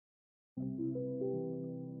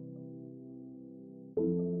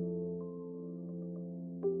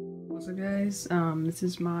What's up, guys? This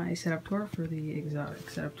is my setup tour for the exotic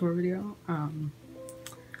setup tour video.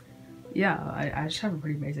 Yeah, I just have a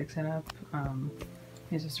pretty basic setup.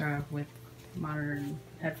 Here's to start off with monitor and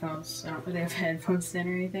headphones. I don't really have a headphone stand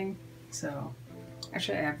or anything, so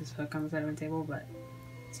actually I have this hook on the side of my table, but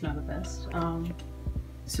it's not the best.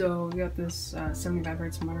 So we got this 75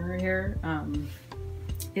 Hz monitor right here.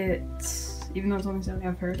 Even though it's only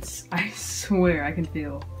 75 Hz, I swear I can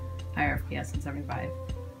feel higher FPS than 75.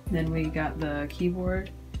 Then we got the keyboard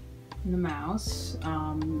and the mouse.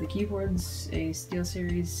 The keyboard's a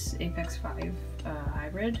SteelSeries Apex 5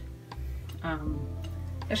 hybrid.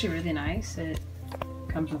 Actually really nice. It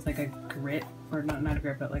comes with like a grip, or not a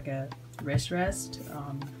grip, but like a wrist rest.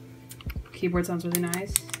 Keyboard sounds really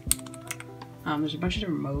nice. There's a bunch of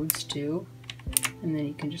different modes too, and then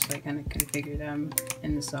you can just like kind of configure them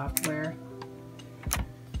in the software.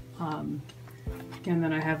 And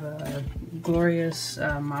then I have a glorious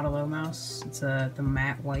Model O mouse. It's the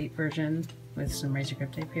matte white version with some razor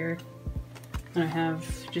grip tape here. And I have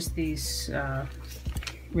just these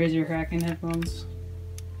Hurricxn headphones.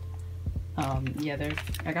 Yeah,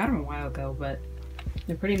 I got them a while ago, but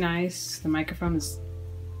they're pretty nice. The microphone is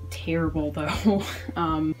terrible though.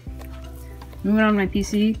 Moving on to my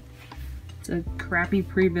PC. It's a crappy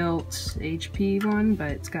pre-built HP one,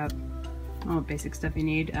 but it's got all the basic stuff you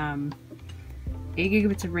need. 8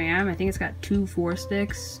 gigabits of RAM. I think it's got 2 4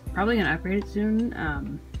 sticks. Probably gonna upgrade it soon.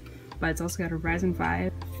 But it's also got a Ryzen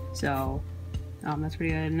 5, so that's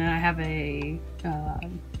pretty good. And then I have a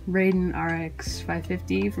Radeon RX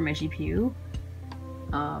 550 for my GPU.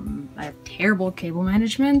 I have terrible cable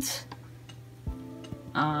management.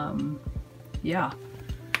 Yeah.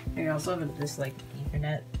 I also have this like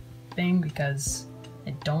Ethernet thing because I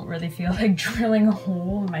don't really feel like drilling a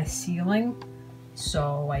hole in my ceiling,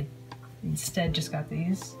 so I instead just got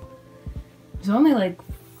these. It's only like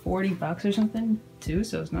 40 bucks or something too,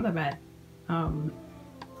 so it's not that bad.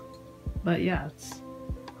 But yeah, it's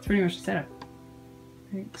pretty much the setup.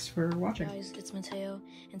 Thanks for watching. Hey guys, it's Mateo,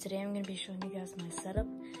 and today I'm going to be showing you guys my setup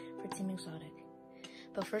for Team Exotic.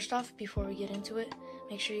 But first off, before we get into it,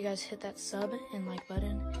 make sure you guys hit that sub and like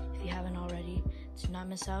button if you haven't already to not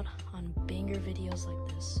miss out on banger videos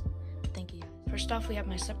like this. Thank you guys. First off, we have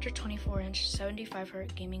my Scepter 24-inch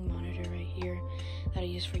 75Hz gaming monitor right here that I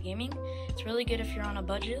use for gaming. It's really good if you're on a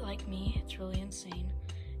budget like me. It's really insane.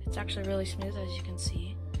 It's actually really smooth, as you can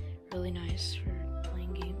see. Really nice for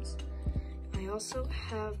playing games. I also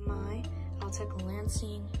have my Altec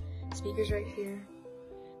Lansing speakers right here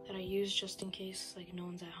that I use just in case like no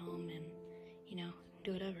one's at home and, you know,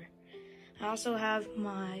 do whatever. I also have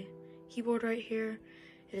my keyboard right here.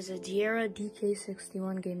 It is a Diera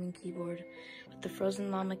DK61 gaming keyboard with the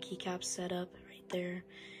Frozen Llama keycaps set up right there.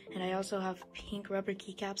 And I also have pink rubber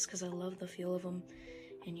keycaps because I love the feel of them.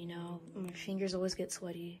 And you know, my fingers always get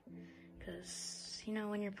sweaty because, you know,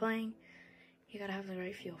 when you're playing, you gotta have the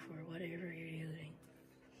right feel for whatever you're using.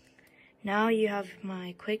 Now you have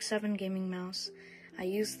my Quake 7 gaming mouse. I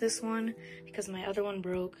used this one because my other one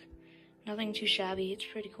broke. Nothing too shabby, it's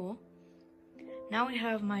pretty cool. Now we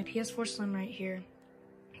have my PS4 Slim right here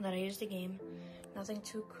that I use to game. Nothing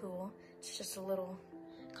too cool, it's just a little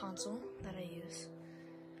console that I use.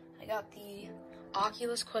 I got the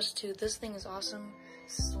Oculus Quest 2. This thing is awesome.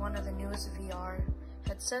 This is one of the newest VR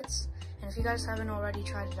headsets, and if you guys haven't already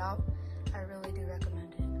tried it out, I really do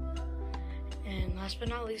recommend it. And last but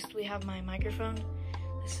not least, we have my microphone.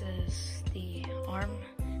 This is the arm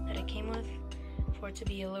that it came with for it to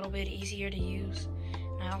be a little bit easier to use.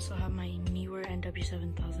 And I also have my newer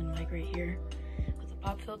NW7000 mic right here with a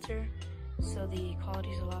pop filter, so the quality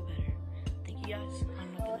is a lot better. Thank you guys.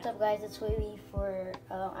 What's up, guys? It's Snowyy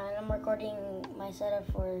and I'm recording my setup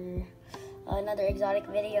for another exotic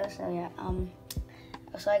video. So yeah,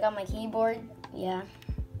 so I got my keyboard. Yeah,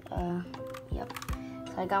 yep.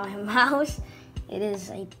 So I got my mouse. It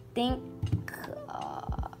is, I think,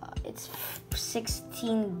 it's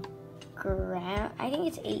 16 grams. I think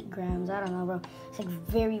it's 8 grams. I don't know, bro. It's like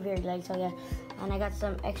very, very light. So yeah, and I got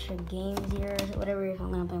some extra games here, whatever. If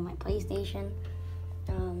I'm gonna play my PlayStation.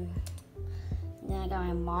 Then I got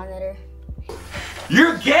my monitor.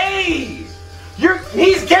 You're gay!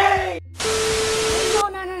 He's gay!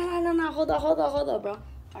 No. Hold on, bro.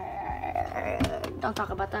 Don't talk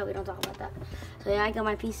about that. We don't talk about that. So yeah, I got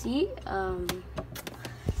my PC.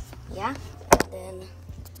 Yeah. Then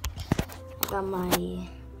I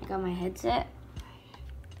got my headset.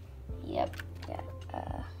 Yep. Yeah.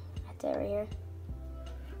 Headset right here.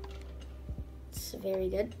 It's very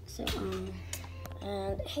good. So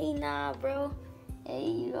and hey, nah, bro.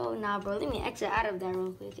 Hey, yo, nah, bro. Let me exit out of that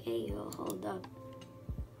real quick. Hey, yo, hold up,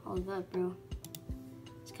 bro.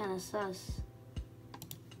 It's kind of sus.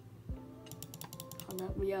 Hold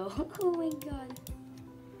up, yo. Oh my god.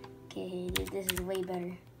 Okay, this is way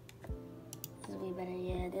better. This is way better.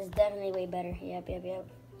 Yeah, this is definitely way better. Yep.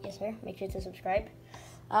 Yes, sir. Make sure to subscribe.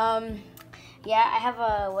 Yeah, I have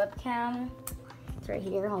a webcam. It's right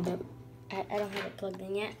here. Hold up. I don't have it plugged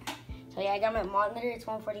in yet. So yeah, I got my monitor. It's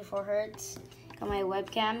 144 hertz. Got my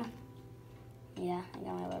webcam. Yeah, I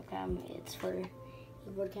got my webcam. It's for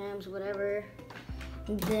keyboard cams, whatever.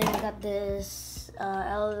 And then I got this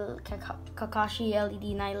Kakashi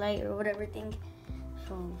LED nightlight or whatever thing.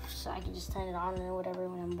 So I can just turn it on or whatever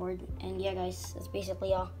when I'm bored. And yeah, guys, that's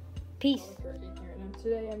basically all. Peace. Hurricxn here, and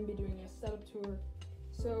today I'm gonna be doing a setup tour.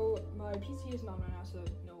 So my PC is not on right now, so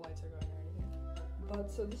no lights are going or anything. But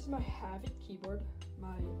so this is my Havoc keyboard,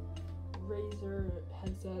 my Razer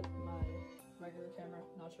headset, my regular camera,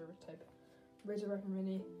 not sure what type, Razer Record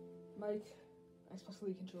Mini, mic, Xbox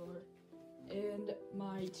Elite controller, and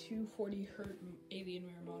my 240Hz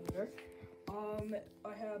Alienware monitor.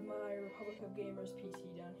 I have my Republic of Gamers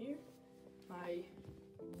PC down here, my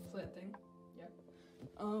flat thing, yeah.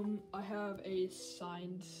 I have a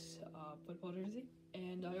signed football jersey,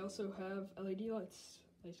 and I also have LED lights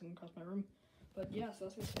placing across my room. But yeah, so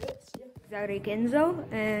that's what it is, yeah. Exotic Enzuu,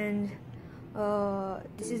 and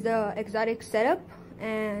this is the exotic setup,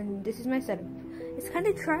 and this is my setup. It's kind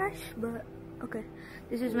of trash, but okay.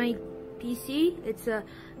 This is my PC. It's a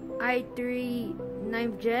i3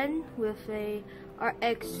 9th gen with a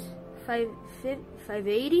RX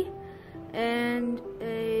 580 and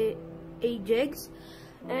a 8 gigs.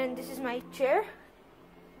 And this is my chair,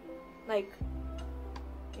 like,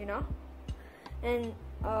 you know. And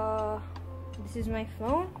this is my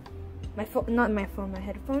phone. Not my phone, my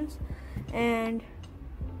headphones. And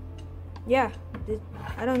yeah,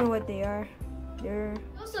 I don't know what they are.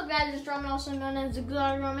 What's up, guys? It's Roman, also known as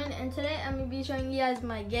Exotic Roman, and today I'm gonna be showing you guys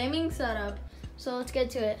my gaming setup. So let's get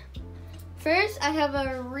to it. First, I have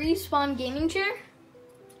a Respawn gaming chair.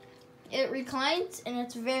 It reclines and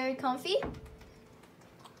it's very comfy.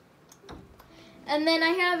 And then I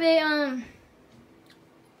have a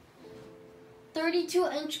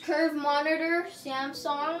 32-inch curved monitor,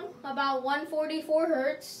 Samsung, about 144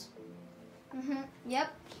 hertz.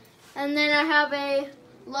 Yep. And then I have a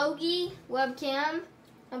Logi webcam,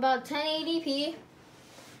 about 1080p,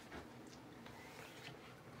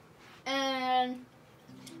 and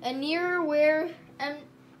a Nearwear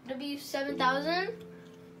MW7000,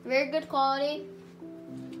 very good quality.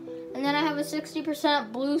 And then I have a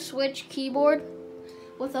 60% blue switch keyboard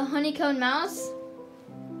with a honeycomb mouse.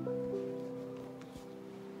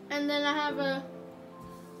 And then I have a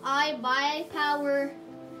iBuyPower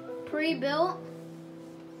pre-built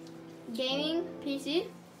gaming PC.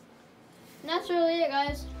 And that's really it,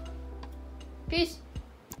 guys. Peace.